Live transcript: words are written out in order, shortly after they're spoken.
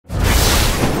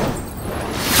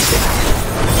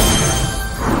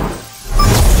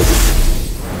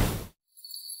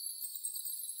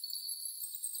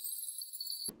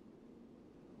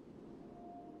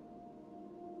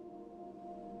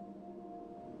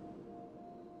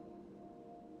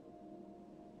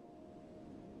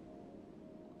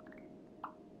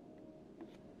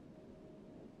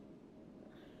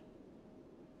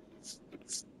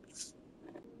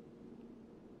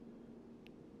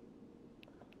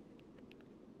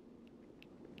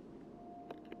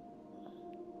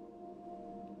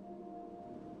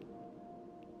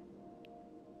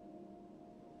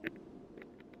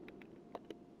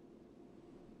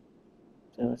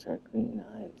those are green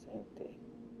eyes, ain't they?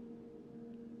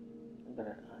 But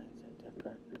her eyes are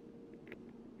different.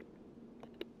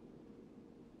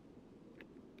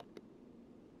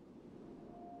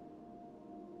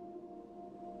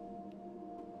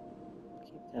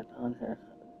 Keep that on her.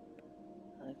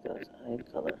 I like those eye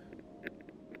color.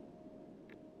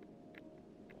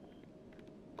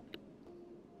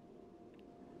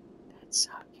 That's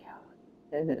so cute.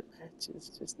 And it matches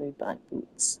just need black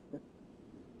boots.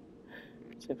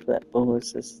 Except for that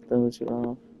bolus is those you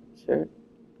off shirt.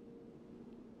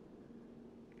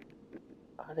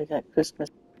 Oh, they got Christmas.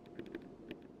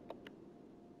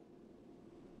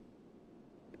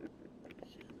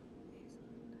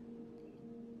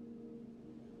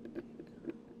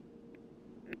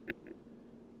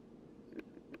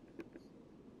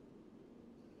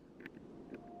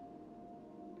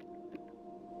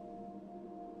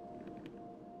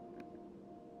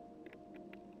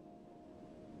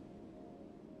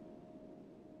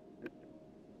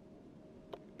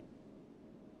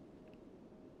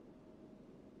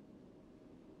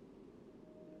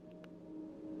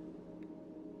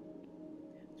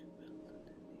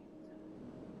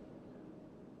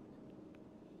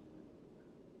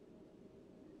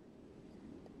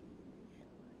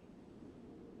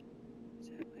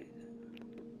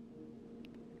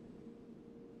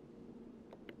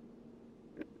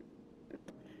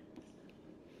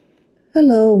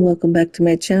 Hello, welcome back to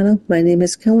my channel. My name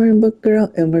is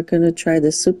ColoringBookGirl and we're going to try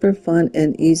the super fun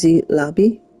and easy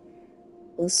lobby.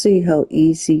 We'll see how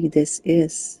easy this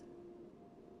is.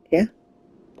 Yeah?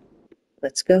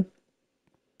 Let's go.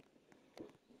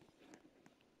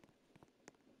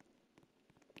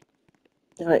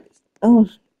 Alright. Oh,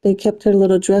 they kept her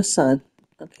little dress on.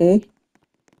 Okay.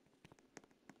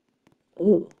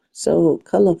 Ooh, so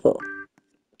colorful.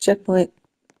 Checkpoint.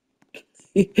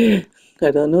 I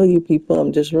don't know you people,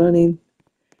 I'm just running.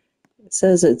 It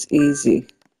says it's easy.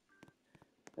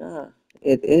 Ah,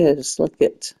 it is. Look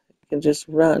it. You can just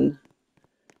run.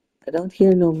 I don't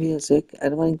hear no music. I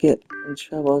don't want to get in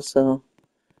trouble, so...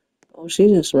 Oh, she's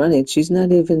just running. She's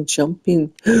not even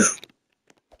jumping.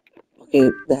 Okay,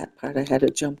 that part I had to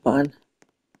jump on.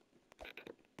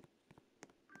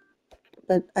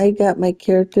 But I got my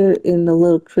character in a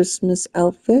little Christmas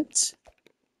outfit.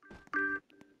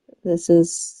 This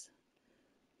is...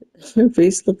 Her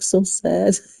face looks so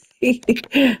sad.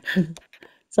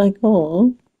 It's like,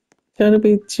 oh, trying to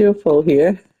be cheerful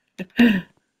here.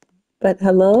 But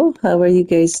hello, how are you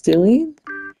guys doing?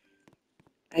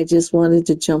 I just wanted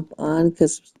to jump on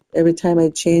because every time I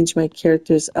change my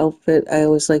character's outfit, I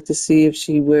always like to see if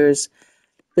she wears...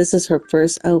 This is her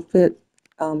first outfit.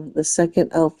 The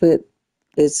second outfit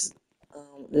is...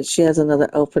 she has another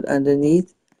outfit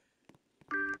underneath.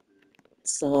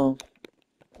 So,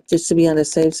 just to be on the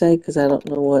safe side, because I don't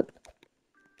know what...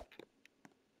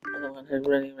 I don't want her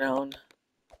running around.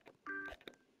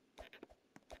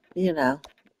 You know,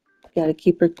 gotta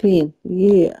keep her clean.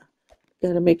 Yeah,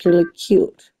 gotta make her look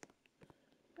cute.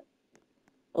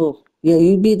 Oh, yeah,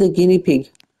 you'd be the guinea pig.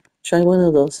 Try one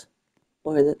of those.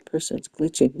 Boy, that person's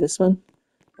glitching. This one?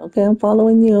 Okay, I'm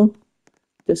following you.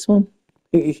 This one?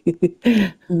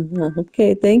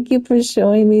 Okay, thank you for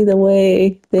showing me the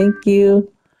way. Thank you.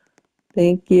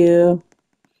 Thank you.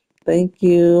 Thank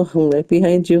you. I'm right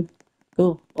behind you.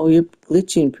 Oh, you're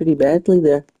glitching pretty badly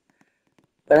there.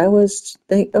 But I was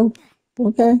oh,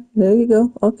 okay, there you go.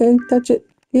 Okay, touch it.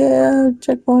 Yeah,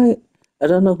 checkpoint. I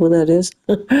don't know who that is.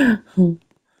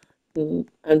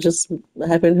 I'm just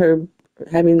having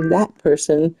that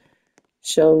person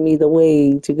show me the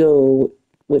way to go,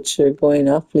 which are going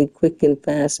awfully quick and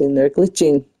fast and they're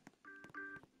glitching.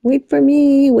 Wait for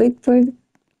me, wait for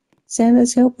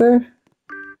Santa's helper.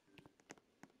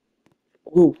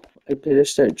 Ooh, I better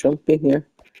start jumping here.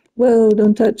 Whoa,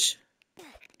 don't touch.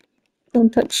 Don't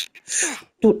touch.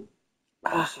 Don't.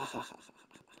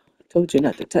 Told you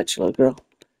not to touch, little girl.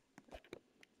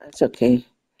 That's okay.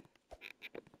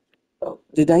 Oh,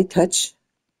 did I touch?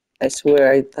 I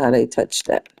swear I thought I touched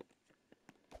that.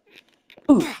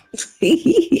 Ooh.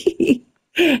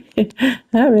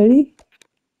 Alrighty.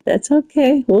 That's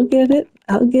okay. We'll get it.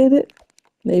 I'll get it.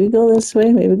 Maybe go this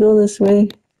way. Maybe go this way.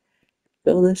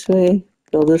 Go this way.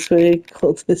 Go this way.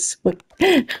 Go this way.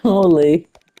 Holy.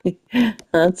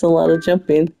 That's a lot of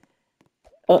jumping.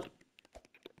 Oh.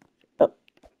 Oh.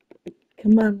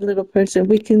 Come on, little person.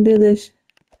 We can do this.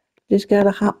 Just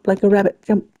gotta hop like a rabbit.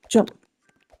 Jump, jump.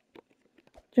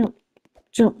 Jump,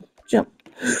 jump, jump.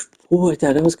 Oh, I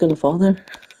thought I was gonna fall there.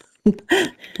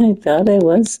 I thought I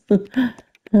was.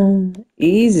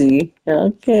 Easy.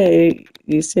 Okay.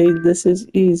 You say this is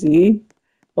easy.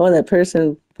 Oh, that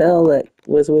person fell. That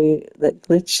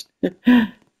glitched.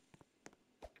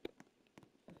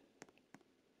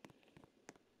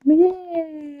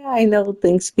 Yeah, I know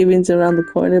Thanksgiving's around the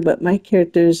corner, but my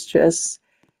character is dressed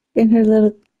in her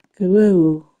little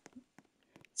whoa,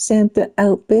 Santa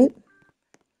outfit,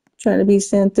 trying to be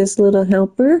Santa's little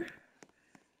helper.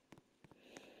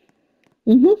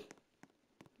 Mm-hmm.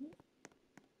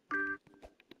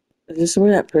 Is this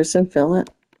where that person fell at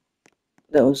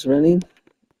that was running?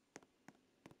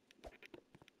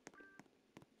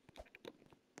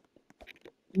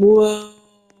 Whoa.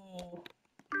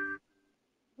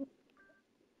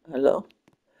 Hello.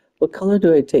 What color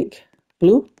do I take?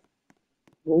 Blue?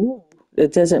 Ooh.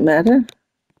 It doesn't matter?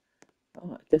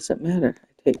 Oh, it doesn't matter.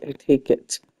 I take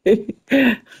it.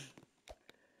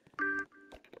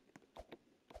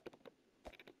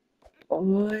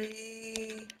 Oi.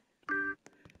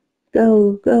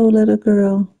 Go, go, little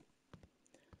girl.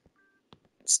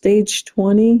 Stage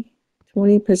 20,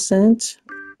 20%.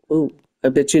 Ooh, I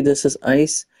bet you this is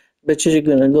ice. I bet you you're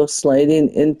gonna go sliding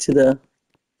into the.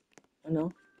 Oh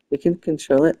no, we can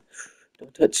control it.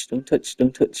 Don't touch, don't touch,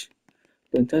 don't touch,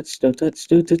 don't touch, don't touch,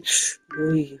 don't touch.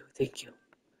 Ooh, thank you.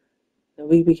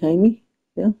 Nobody behind me?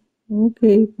 Yeah.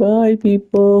 Okay, bye,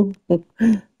 people.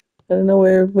 I don't know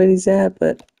where everybody's at,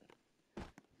 but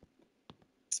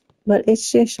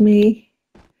it's just me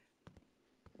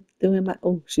doing my.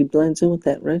 Oh, she blends in with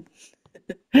that red.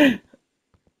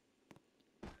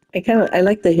 I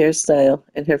like the hairstyle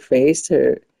and her face.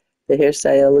 The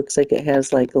hairstyle looks like it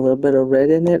has like a little bit of red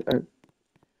in it, or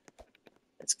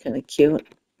it's kind of cute.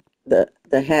 The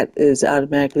hat is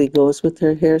automatically goes with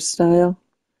her hairstyle.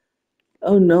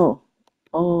 Oh no.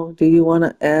 Oh, do you want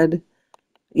to add?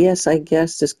 Yes, I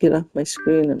guess. Just get off my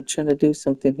screen. I'm trying to do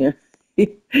something here.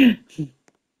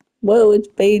 Whoa, it's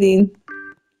fading.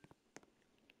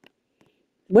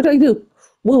 What do I do?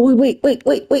 Whoa, wait.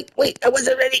 I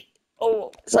wasn't ready.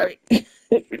 Oh, sorry.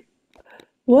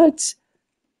 What?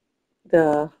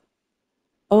 The,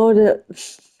 oh,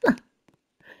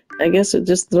 I guess it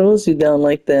just throws you down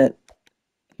like that.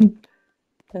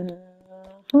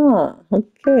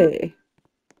 Okay.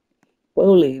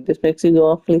 Holy, this makes you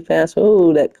go awfully fast.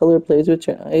 Oh, that color plays with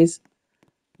your eyes.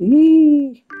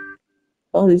 Yee.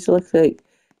 Oh, these look like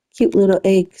cute little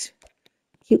eggs.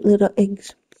 Cute little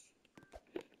eggs.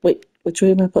 Wait, which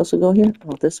way am I supposed to go here?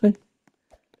 Oh, this way?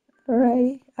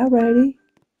 Alrighty, alrighty.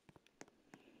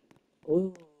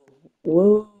 Whoa,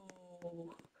 whoa.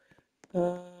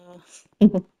 Uh,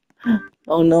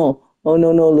 oh no. Oh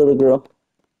no, no, little girl.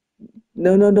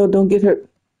 No, no, no, don't get hurt.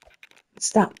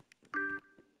 Stop.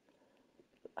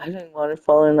 I didn't want her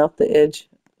falling off the edge.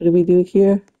 What do we do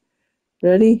here?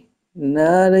 Ready?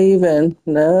 Not even.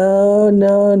 No,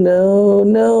 no, no,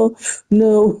 no,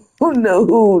 no, no, no,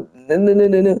 no, no, no,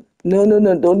 no, no, no,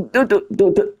 no, no,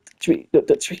 don't touch me, don't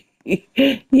touch me.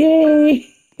 Yay!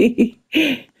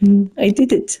 I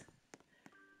did it.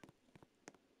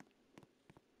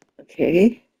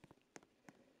 Okay,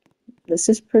 this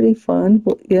is pretty fun.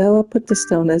 Well, yeah, I'll put this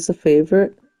down as a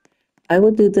favorite. I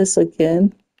will do this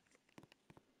again.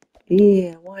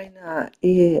 Yeah, why not?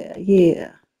 Yeah,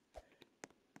 yeah.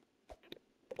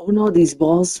 Oh no, these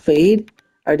balls fade?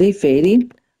 Are they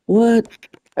fading? What?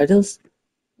 Are those?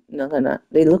 No, they're not.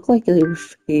 They look like they were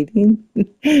fading.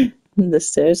 The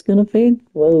stairs gonna fade?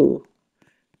 Whoa.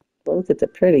 Look at the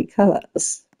pretty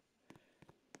colors.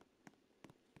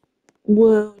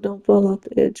 Whoa, don't fall off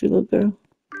the edge, you little girl.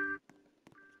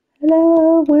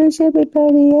 Hello, where's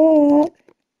everybody at?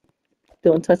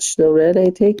 Don't touch the red, I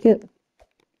take it.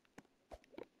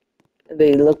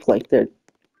 They look like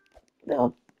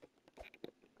they'll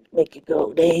make you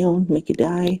go down, make you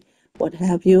die, what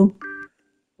have you.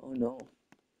 Oh no.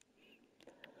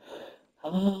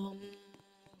 Um,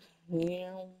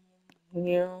 meow,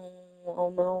 meow, oh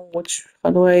no,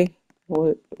 how do I,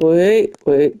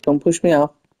 wait, don't push me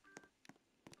off.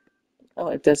 Oh,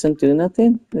 it doesn't do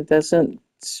nothing? It doesn't,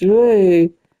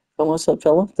 wait, almost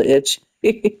fell off the edge.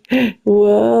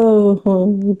 Whoa,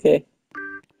 okay,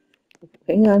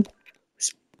 hang on.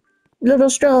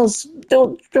 Little straws,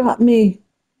 don't drop me.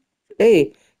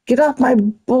 Hey, get off my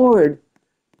board.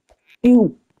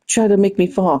 You try to make me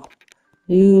fall.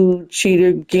 You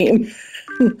cheater game.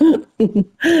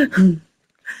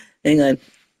 Hang on.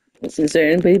 Is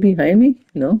there anybody behind me?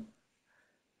 No?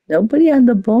 Nobody on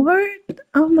the board?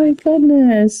 Oh my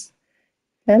goodness.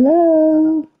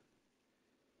 Hello?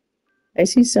 I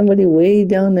see somebody way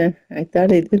down there. I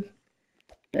thought I did.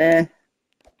 Eh.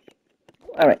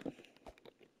 All right.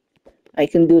 I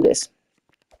can do this.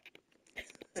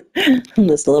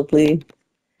 This lovely.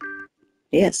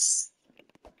 Yes.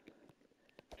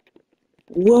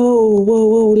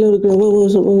 Whoa, little girl.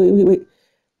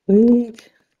 Wait.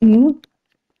 Hmm?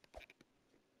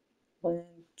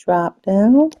 Drop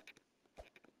down.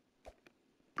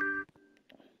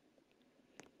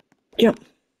 Jump.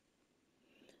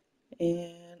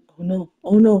 And oh no,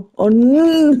 oh no, oh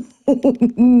no,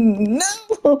 no.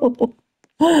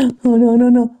 Oh no, no,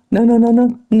 no, no, no, no, no,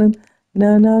 no,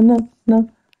 no, no, no, no.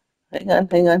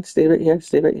 Hang on, stay right here,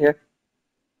 stay right here.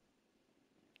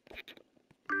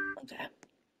 Okay.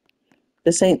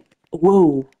 This ain't,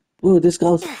 whoa, whoa, this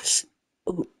goes,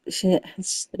 oh, shit,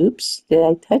 oops, did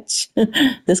I touch?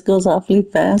 This goes awfully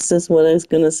fast, is what I was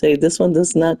gonna say. This one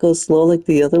does not go slow like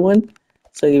the other one.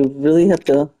 So you really have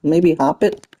to maybe hop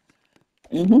it.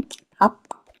 Hop.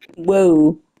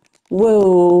 Whoa,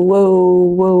 whoa, whoa,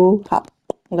 whoa, hop,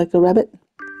 like a rabbit.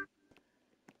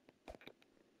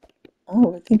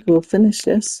 Oh, I think we'll finish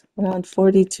this around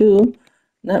 42.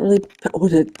 Not really, oh,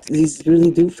 these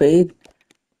really do fade.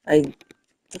 I,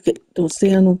 look at, don't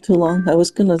stay on them too long. I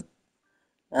was gonna,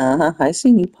 I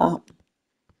seen you pop.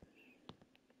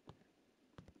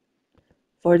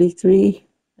 43.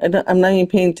 I'm not even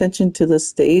paying attention to the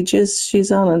stages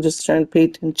she's on. I'm just trying to pay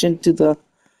attention to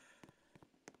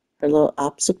her little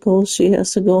obstacles she has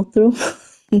to go through.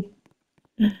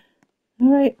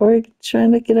 All right, we're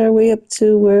trying to get our way up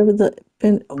to wherever the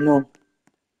pin. Oh no.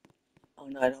 Oh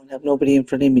no, I don't have nobody in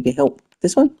front of me to help.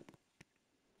 This one?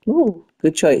 Ooh,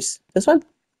 good choice. This one?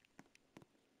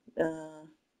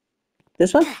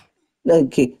 This one?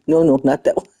 Okay, no, no, not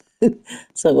that one.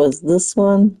 So it was this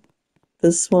one,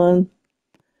 this one,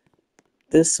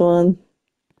 this one,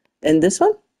 and this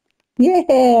one?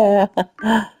 Yeah!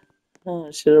 Oh,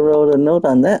 I should have wrote a note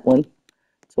on that one.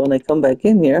 So when I come back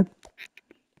in here,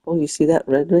 oh, you see that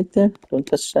red right there? Don't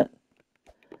touch that.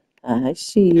 I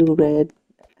see you, red.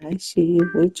 I see you.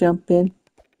 We're jumping.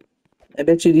 I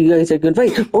bet you guys are going to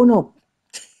fight. Oh, no.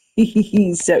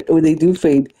 Oh, they do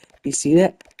fade. You see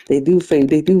that? They do fade.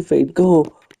 They do fade. Go,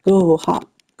 go, hop,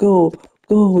 go,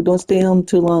 go. Don't stay on them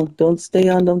too long. Don't stay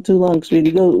on them too long,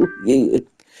 sweetie. Go. Yeah.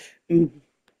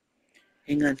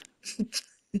 Hang on.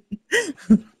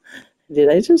 Did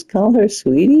I just call her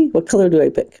sweetie? What color do I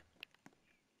pick?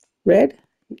 Red?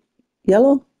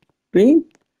 Yellow? Green?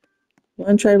 You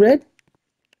want to try red?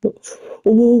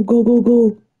 Oh, go, go,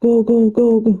 go. Go, go,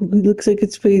 go, go. It looks like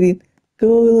it's fading.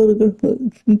 Go, little girl.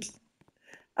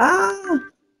 Ah!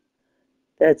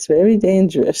 That's very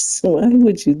dangerous. Why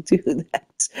would you do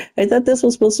that? I thought this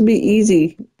was supposed to be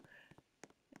easy.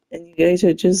 And you guys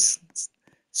are just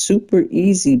super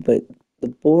easy, but the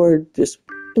board just,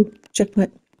 oh,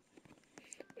 checkmate.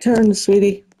 Turn,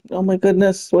 sweetie. Oh my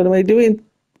goodness, what am I doing?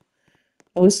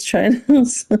 I was trying to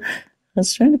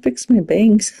fix my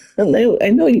bangs. I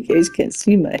know you guys can't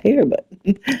see my hair, but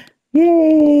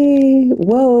yay!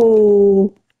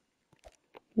 Whoa!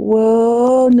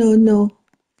 Whoa! No, no.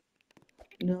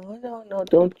 No, no, no,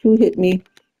 don't you hit me.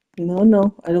 No,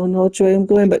 no, I don't know which way I'm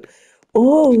going, but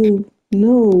oh,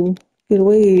 no, get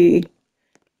away.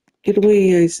 Get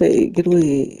away, I say, get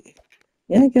away.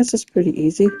 Yeah, I guess it's pretty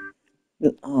easy.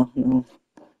 Oh, no,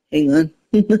 hang on.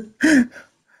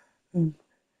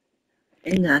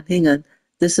 Hang on, hang on.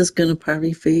 This is gonna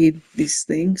probably fade these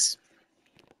things.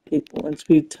 Okay, once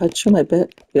we touch them, I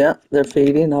bet. Yeah, they're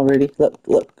fading already. Look,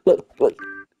 look, look, look.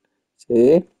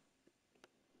 See?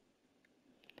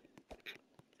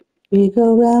 We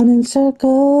go round in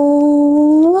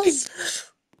circles.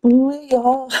 We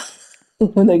are.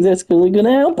 Like that's really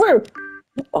gonna help her.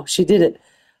 Oh, she did it.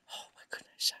 Oh my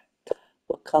goodness.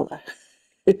 What color?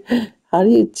 How do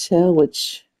you tell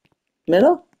which?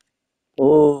 Middle?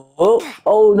 Oh, oh,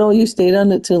 oh no, you stayed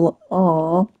on it too long.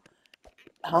 Oh,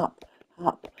 hop,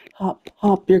 hop, hop,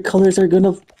 hop. Your colors are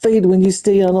gonna fade when you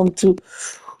stay on them too.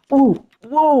 Oh,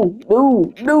 whoa,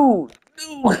 no, no,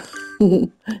 no.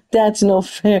 That's no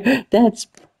fair. That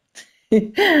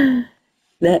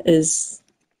is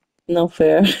no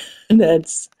fair.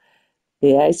 That's,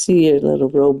 yeah, I see your little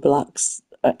RoBlox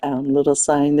little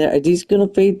sign there. Are these gonna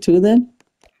fade too then?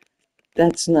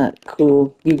 That's not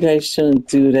cool. You guys shouldn't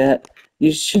do that.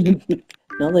 You shouldn't.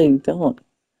 No, they don't.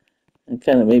 It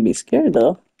kind of made me scared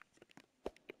though.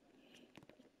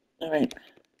 All right.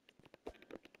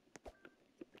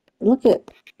 Look at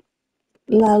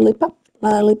lollipop,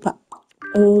 lollipop.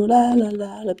 Oh,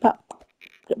 lollipop,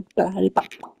 lollipop.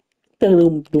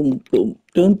 Boom, boom, boom.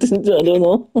 Don't, I don't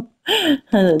know.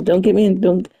 Don't get me in.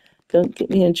 Don't get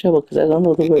me in trouble because I don't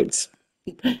know the words.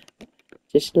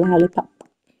 Just lollipop.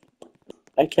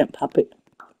 I can't pop it.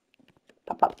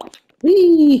 Pop, pop, pop.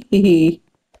 Wee, wee.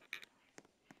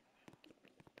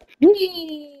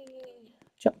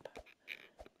 Jump.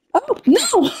 Oh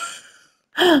no!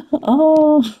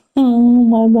 Oh, oh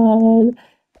my God.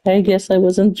 I guess I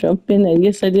wasn't jumping. I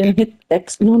guess I didn't hit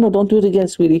X. No, no, don't do it again,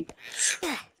 sweetie.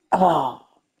 Oh,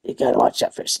 you gotta watch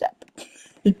that first step.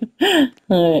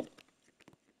 All right.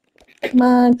 Come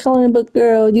on, coloring book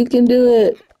girl, you can do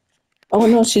it. Oh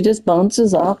no, she just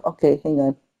bounces off. Okay, hang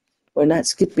on. We're not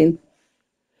skipping.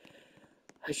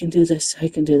 I can do this. I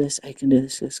can do this. I can do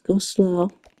this. Let's go slow.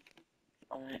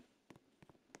 All right.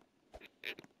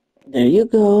 There you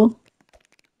go.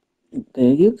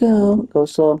 There you go. Go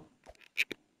slow.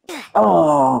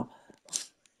 Oh.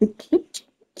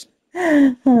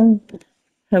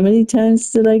 How many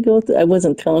times did I go through? I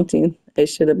wasn't counting. I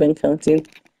should have been counting.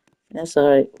 That's all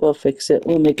right. We'll fix it.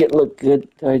 We'll make it look good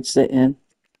towards the end.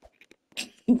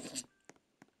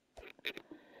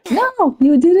 No,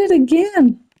 you did it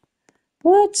again.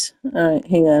 What? All right,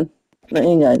 hang on.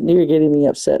 Hang on. You're getting me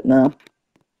upset now.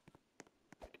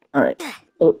 All right.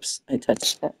 Oops, I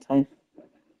touched that time.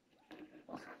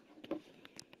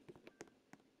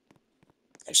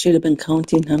 I should have been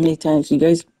counting how many times. Are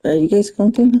you guys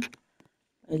counting?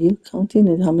 Are you counting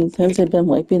and how many times I've been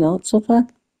wiping out so far?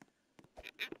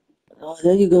 Oh,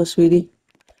 there you go, sweetie.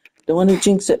 Don't want to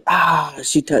jinx it. Ah,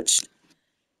 she touched.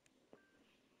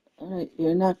 All right,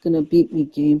 you're not going to beat me,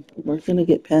 game. We're going to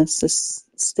get past this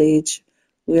stage.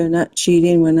 We are not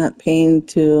cheating. We're not paying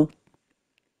to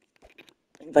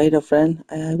invite a friend.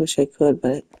 I wish I could,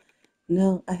 but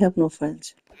no, I have no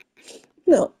friends.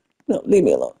 No, no, leave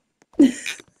me alone.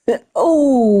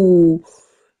 Oh,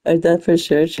 I thought for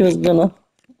sure she was gonna.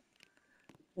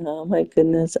 Oh my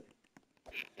goodness.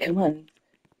 Come on.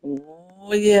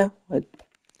 Oh yeah. What?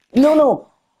 No, no.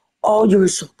 Oh, you were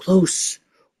so close.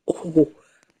 Oh,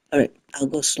 all right. I'll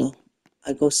go slow.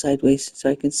 I'll go sideways so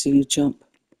I can see you jump.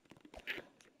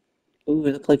 Ooh,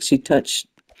 it looked like she touched.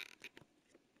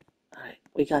 All right,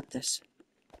 we got this.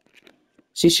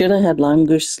 She should have had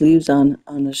longer sleeves on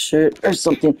a shirt or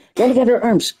something. Gotta get her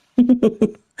arms.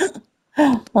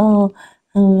 Oh,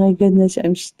 oh my goodness,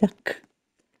 I'm stuck.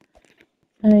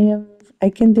 I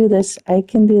can do this. I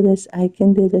can do this. I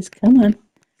can do this. Come on.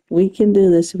 We can do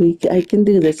this. I can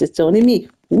do this. It's only me.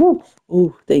 Woo.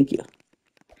 Ooh, thank you.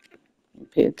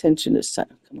 Pay attention this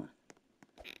time. Come on.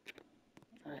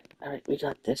 All right, we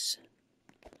got this.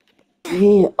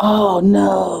 Yeah. Oh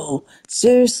no.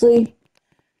 Seriously?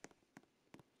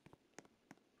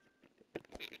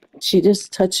 She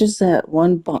just touches that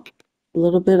one bump, a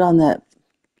little bit on that.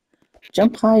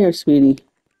 Jump higher, sweetie.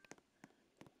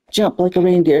 Jump like a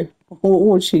reindeer.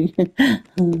 Oh, she.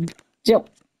 Jump.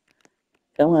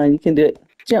 Come on, you can do it.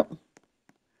 Jump.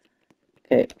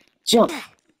 Okay. Jump.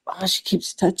 Oh, she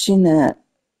keeps touching that.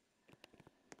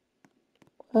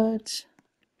 What?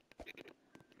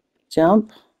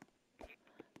 Jump.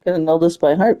 Gonna know this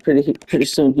by heart pretty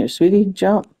soon here, sweetie.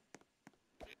 Jump.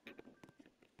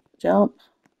 Jump.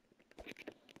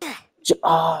 Ah.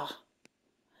 Oh.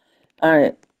 All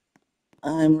right.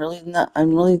 I'm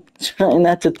really trying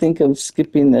not to think of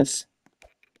skipping this.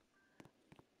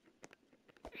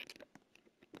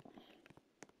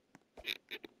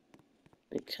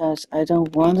 Because I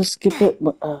don't want to skip it.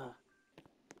 What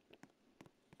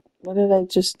did I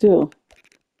just do?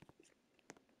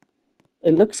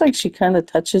 It looks like she kind of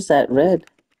touches that red.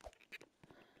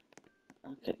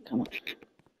 Okay, come on.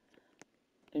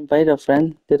 Invite a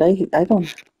friend. I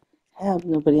don't have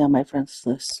nobody on my friends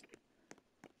list.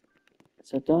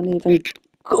 So don't even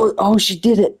go. Oh, she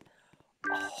did it.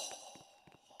 Oh,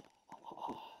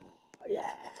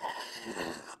 yeah.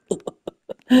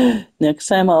 Next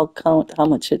time I'll count how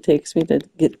much it takes me to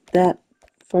get that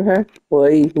for her.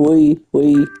 Oi, oi,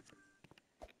 oi.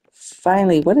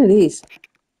 Finally, what are these?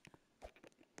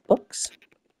 Books?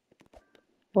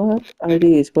 What are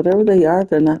these? Whatever they are,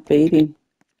 they're not baiting.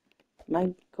 Am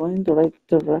I going the right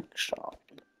direction?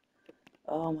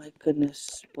 Oh my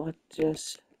goodness. What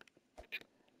just...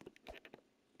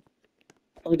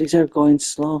 Oh, these are going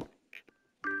slow.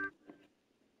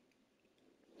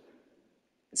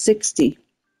 60.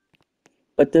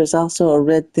 But there's also a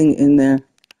red thing in there.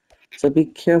 So be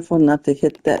careful not to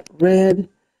hit that red.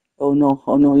 Oh no,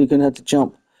 you're gonna have to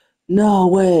jump. No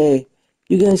way.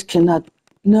 You guys cannot.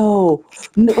 No,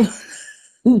 no.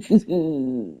 I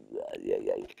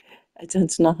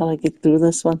don't know how to get through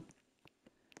this one.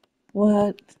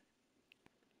 What?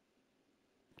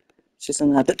 She's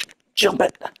gonna have to jump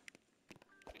it.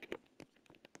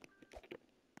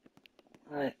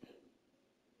 All right.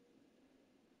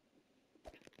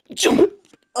 Jump it.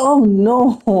 Oh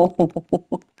no.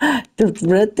 The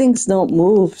red things don't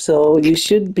move, so you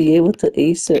should be able to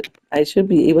ace it. I should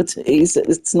be able to ace it.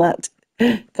 It's not.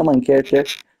 Come on, character.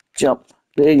 Jump.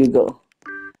 There you go.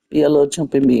 Be a little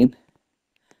jumping bean.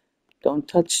 Don't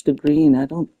touch the green. I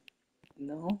don't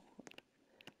know.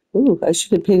 Ooh, I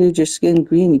should have painted your skin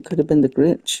green. You could have been the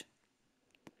Grinch.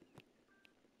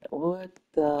 What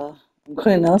the? I'm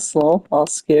going out slow, all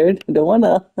scared. I don't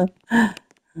wanna.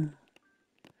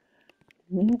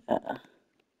 Yeah.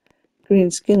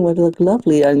 Green skin would look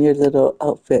lovely on your little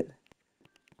outfit.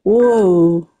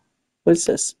 Whoa. What's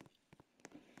this?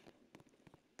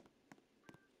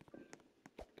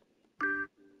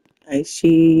 I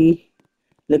see.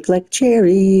 Look like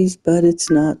cherries, but it's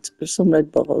not. There's some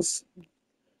red balls.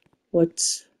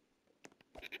 What's...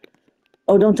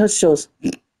 Oh, don't touch those.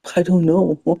 I don't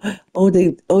know. Oh,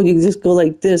 you just go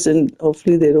like this and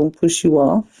hopefully they don't push you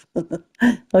off.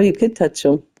 Oh, you could touch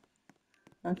them.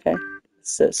 Okay.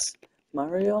 What's this?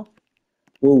 Mario?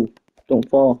 Whoa, don't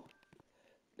fall.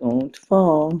 Don't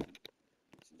fall.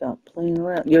 Stop playing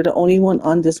around. You're the only one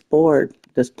on this board,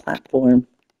 this platform.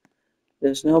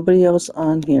 There's nobody else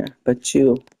on here but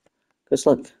you. Because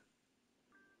look,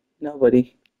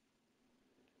 nobody.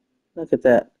 Look at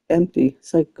that. Empty.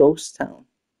 It's like ghost town.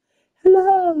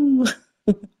 Hello!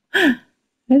 I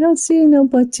don't see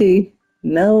nobody.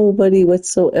 Nobody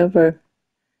whatsoever.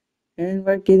 And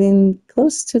we're getting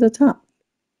close to the top.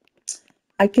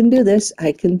 I can do this.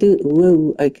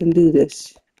 Whoa, I can do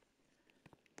this.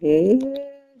 Yeah,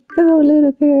 go,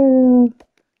 little girl.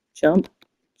 Jump,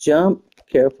 jump.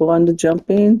 Careful on the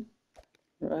jumping.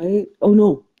 Right? Oh,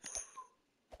 no.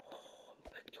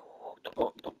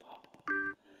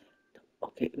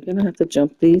 Okay, we're going to have to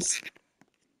jump these.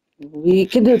 We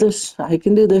can do this. I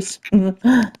can do this.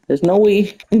 There's no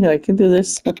we. I can do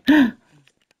this.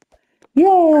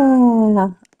 Yeah.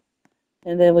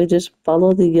 And then we just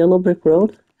follow the yellow brick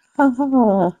road. Ha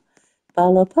ha.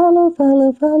 Follow, follow,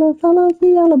 follow, follow, follow the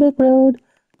yellow brick road.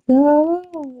 Oh,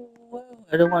 whoa.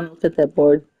 I don't want to look at that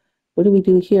board. What do we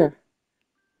do here?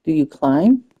 Do you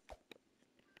climb?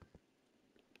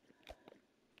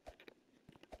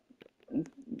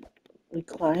 We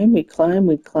climb, we climb,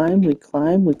 we climb, we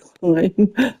climb, we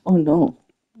climb. Oh no.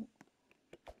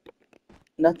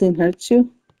 Nothing hurts you?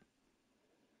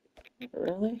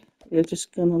 Really? You're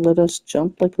just gonna let us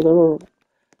jump like little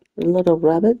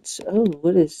rabbits? Oh,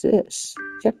 what is this?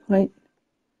 Checkpoint.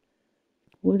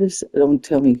 What is... Don't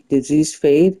tell me. Did these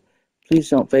fade? Please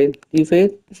don't fade. Do you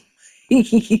fade?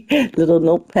 Little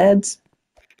notepads.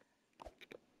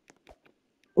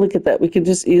 Look at that. We can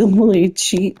just easily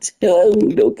cheat. Oh,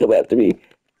 don't come after me.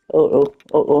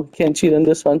 Oh. Can't cheat on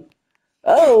this one.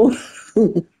 Oh!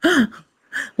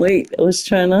 Wait, I was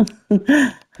trying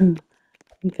to...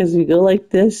 Because we go like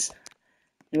this,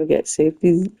 and we get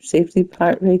safety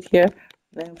part right here.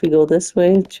 Then if we go this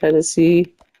way, try to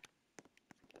see...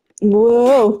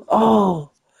 Whoa!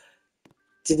 Oh!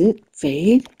 Did it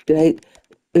fade?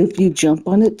 If you jump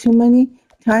on it too many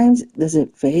times, does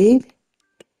it fade?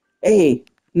 Hey,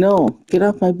 no, get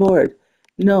off my board.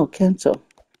 No, cancel.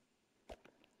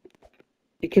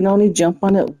 You can only jump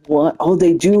on it one. Oh,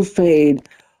 they do fade.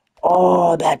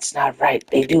 Oh, that's not right.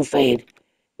 They do fade.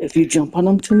 If you jump on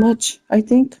them too much, I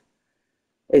think.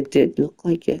 It did look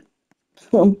like it.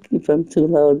 If I'm too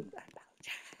loud.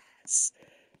 Yes.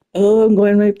 Oh, I'm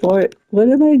going right for it. What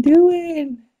am I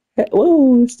doing?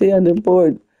 Whoa, stay on the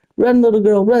board. Run, little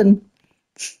girl, run.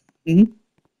 Mm-hmm.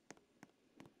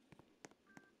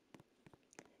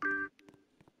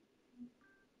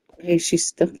 Hey, she's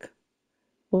stuck.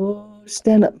 Oh,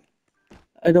 stand up.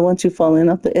 I don't want you falling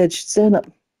off the edge. Stand up.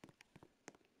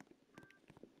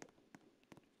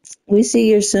 We see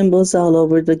your symbols all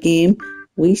over the game.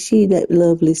 We see that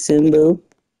lovely symbol.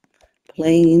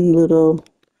 Plain little...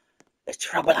 It's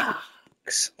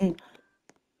RoBlox.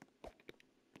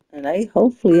 And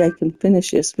hopefully I can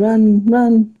finish this. Run,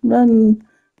 run, run,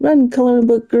 run, coloring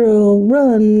book girl,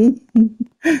 run.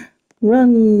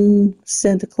 Run,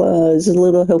 Santa Claus,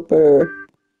 little helper.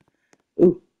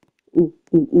 Ooh,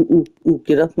 ooh.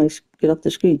 Get off the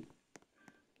screen.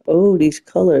 Oh, these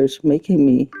colors making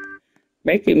me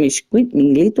squint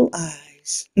me little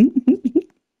eyes.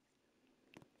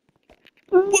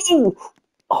 Whoa!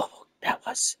 Oh, that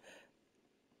was...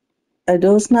 Are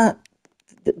those not...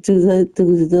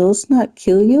 Do those not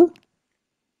kill you?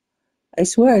 I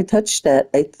swear I touched that.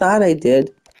 I thought I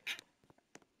did.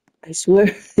 I swear.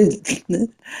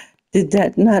 Did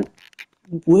that not...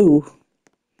 Whoa.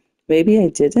 Maybe I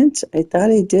didn't? I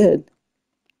thought I did.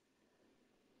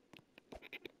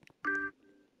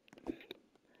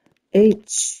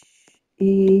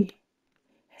 H-E...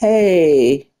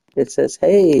 Hey. It says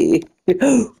hey.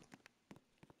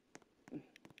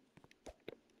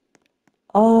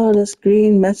 Oh, the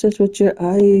screen messes with your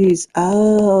eyes.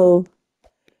 Oh.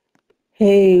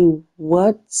 Hey,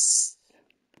 what's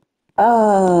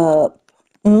up?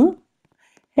 Huh?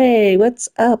 Hey, what's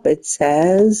up? It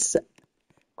says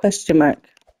question mark.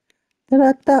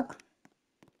 Da-da-da.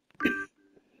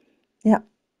 Yeah.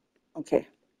 Okay.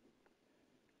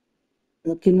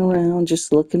 Looking around,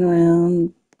 just looking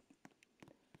around.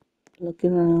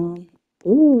 Looking around.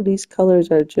 Ooh, these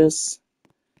colors are just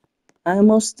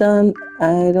almost done.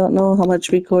 I don't know how much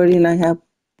recording I have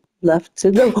left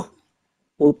to go.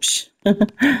 Oops.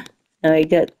 And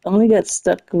I only got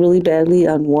stuck really badly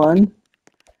on one.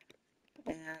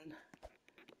 And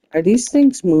are these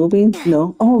things moving?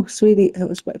 No. Oh, sweetie, that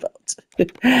was my fault.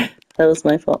 That was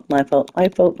my fault, my fault, my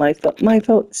fault, my fault, my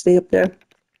fault. Stay up there.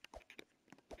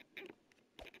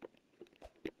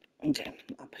 Okay,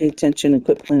 I'll pay attention and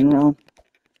quit playing around.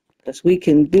 Because we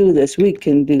can do this, we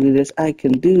can do this, I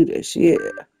can do this, yeah.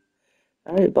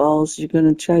 All right, balls, you're going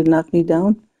to try to knock me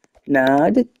down?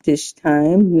 Not this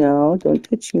time. No, don't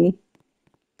touch me.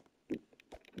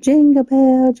 Jingle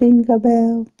bell, jingle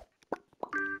bell.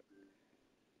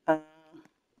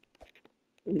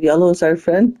 Yellow's our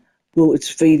friend. Oh, it's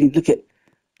fading. Look at,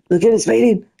 it's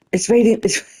fading. It's fading.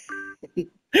 It's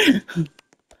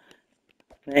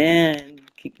Man,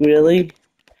 really?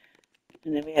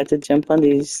 And then we have to jump on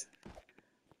these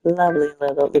lovely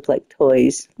little, look like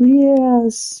toys.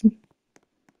 Yes.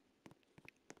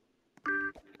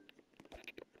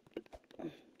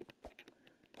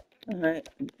 All right,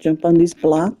 jump on these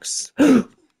blocks.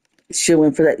 She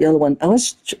went for that yellow one. Oh,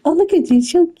 look at you,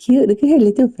 so cute. Look at her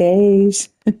little face.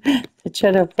 I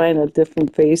try to find a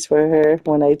different face for her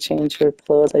when I change her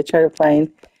clothes. I try to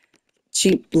find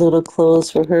cheap little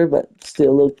clothes for her, but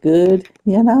still look good,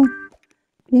 you know?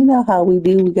 You know how we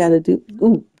do. We gotta do.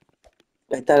 Ooh,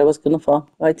 I thought I was gonna fall.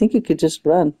 I think you could just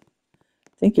run.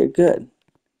 I think you're good.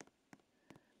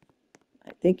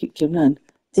 I think you can run.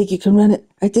 I think you can run it.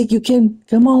 I think you can.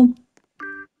 Come on.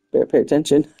 Better pay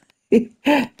attention.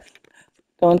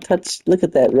 Don't touch. Look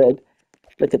at that red.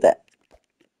 Look at that.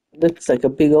 Looks like a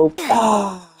big old.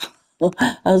 Ah!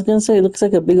 I was gonna say it looks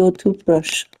like a big old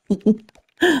toothbrush.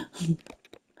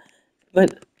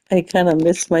 But I kind of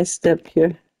missed my step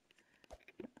here.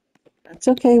 That's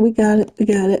okay. We got it. We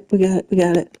got it. We got it. We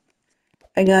got it.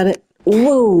 I got it.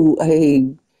 Whoa!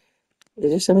 Is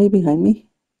there somebody behind me?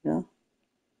 No.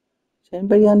 Is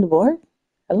anybody on the board?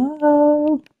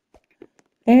 Hello?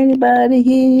 Anybody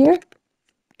here?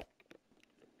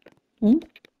 Hmm?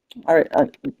 All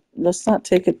right. Let's not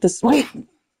take it this way.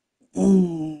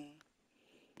 I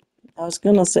was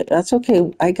gonna say that's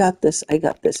okay. I got this. I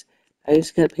got this. I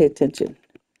just gotta pay attention.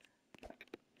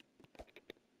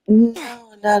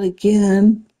 No, not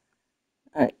again.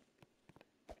 All right.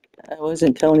 I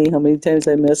wasn't counting how many times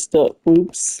I messed up.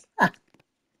 Oops. All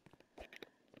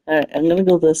right, I'm gonna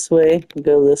go this way,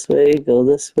 go this way, go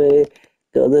this way,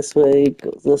 go this way,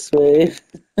 go this way.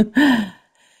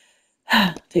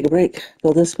 Take a break,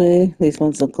 go this way. These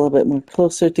ones look a little bit more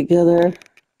closer together.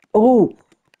 Oh,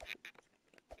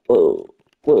 whoa,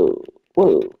 whoa,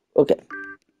 whoa. Okay,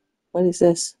 what is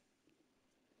this?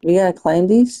 We gotta climb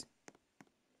these?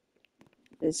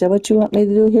 Is that what you want me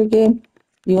to do here, game?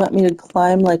 You want me to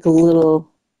climb like a little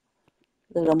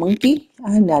monkey?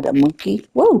 I'm not a monkey.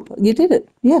 Whoa, you did it.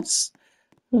 Yes.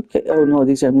 Okay. Oh no,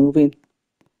 these are moving.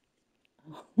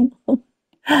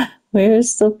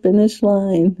 Where's the finish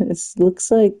line? It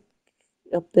looks like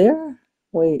up there.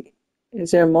 Wait,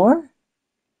 is there more?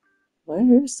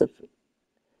 Where is the?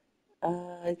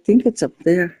 I think it's up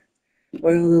there.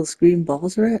 Where all those green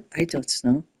balls are at? I don't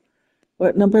know.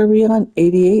 What number are we on?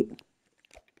 88?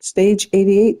 Stage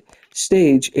 88?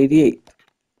 Stage 88.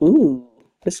 Ooh,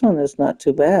 this one is not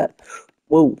too bad.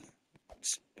 Whoa,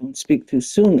 don't speak too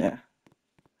soon there.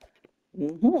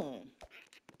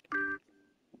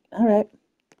 All right,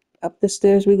 up the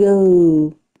stairs we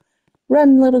go.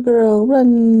 Run, little girl,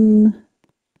 run.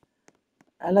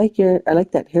 I like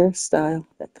that hairstyle,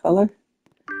 that color.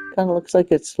 Kind of looks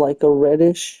like it's like a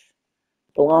reddish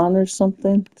blonde or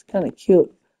something. It's kind of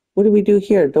cute. What do we do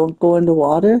here? Don't go into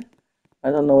water? I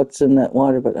don't know what's in that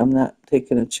water, but I'm not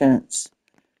taking a chance.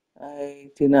 I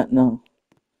do not know.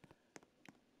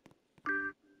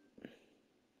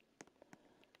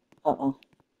 Uh-oh.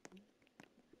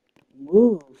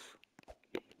 Move.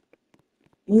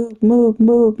 Move, move,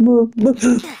 move, move,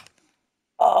 move.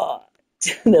 Oh,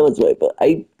 that was my fault.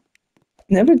 I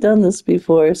never done this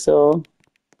before, so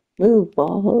move,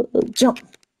 ball. Jump.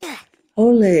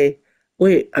 Ole.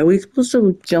 Wait, are we supposed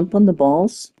to jump on the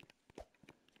balls?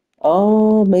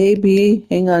 Oh, maybe.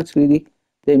 Hang on, sweetie.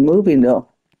 They're moving though.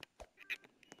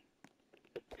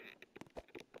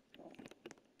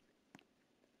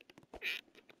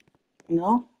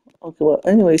 No? Okay, well,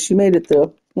 anyway, she made it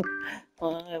through.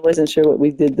 Well, I wasn't sure what we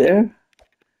did there.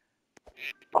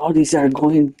 Oh, these are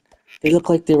going, they look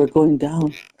like they were going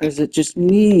down. Or is it just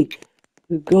me?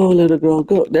 Go, little girl,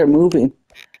 go. They're moving.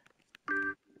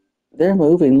 They're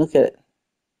moving. Look at it.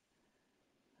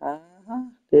 Uh-huh.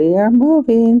 They are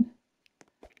moving.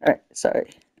 All right, sorry.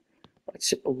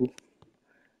 Oh,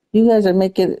 you guys are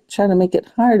trying to make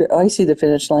it harder. Oh, I see the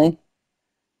finish line.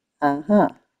 Uh-huh.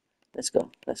 Let's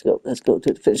go. Let's go. Let's go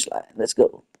to the finish line. Let's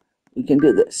go. We can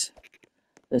do this.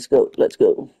 Let's go. Let's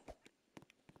go.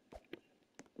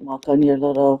 Walk on your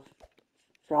little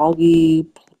froggy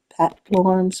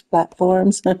platforms.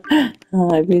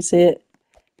 However you say it.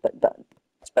 But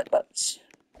bunch.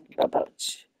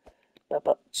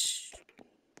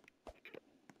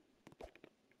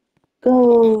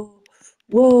 Go.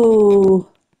 Whoa.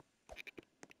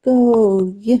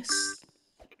 Go. Yes.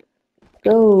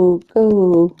 Go.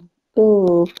 Go.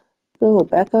 Go. Go.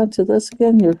 Back onto this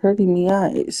again. You're hurting me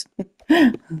eyes.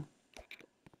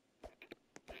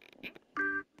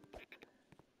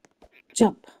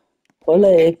 Jump.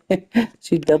 Ole.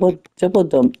 She double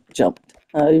jumped.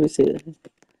 How do you say that?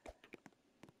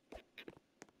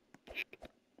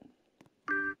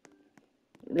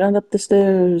 Run up the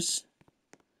stairs.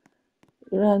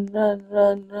 Run, run,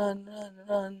 run, run, run,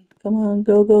 run. Come on,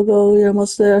 go, go, go. You're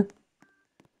almost there.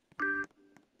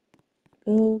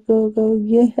 Go, go, go.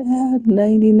 Yeah,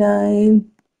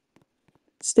 99.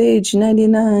 Stage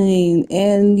 99.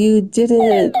 And you did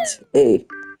it. Hey.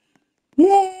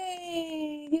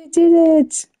 Yay! You did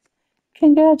it.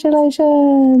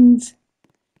 Congratulations.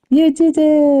 You did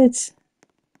it.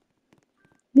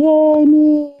 Yay,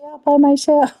 me. All by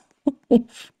myself.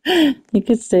 You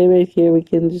could stay right here. We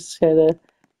can just try to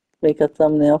make a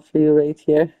thumbnail for you right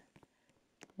here.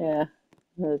 Yeah,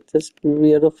 this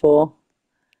beautiful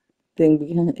thing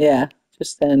behind. Yeah,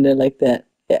 just stand there like that.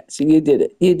 Yeah, so you did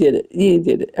it. You did it. You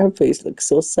did it. Her face looks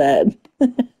so sad.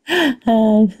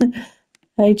 I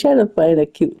try to find a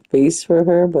cute face for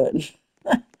her, but she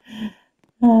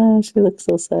looks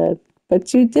so sad.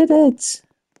 But you did it.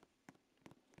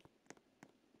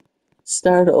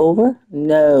 Start over?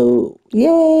 No.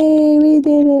 Yay, we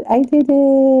did it. I did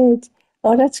it.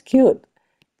 Oh, that's cute.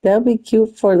 That'll be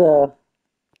cute for the...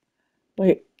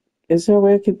 Wait, is there a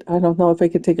way I could... I don't know if I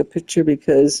could take a picture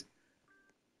because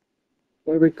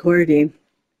we're recording.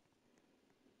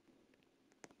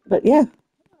 But yeah,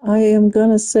 I am going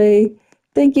to say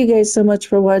thank you guys so much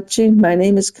for watching. My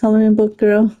name is Coloring Book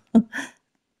Girl.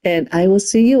 And I will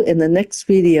see you in the next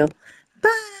video. Bye!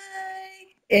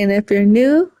 And if you're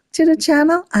new to the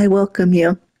channel, I welcome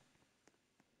you.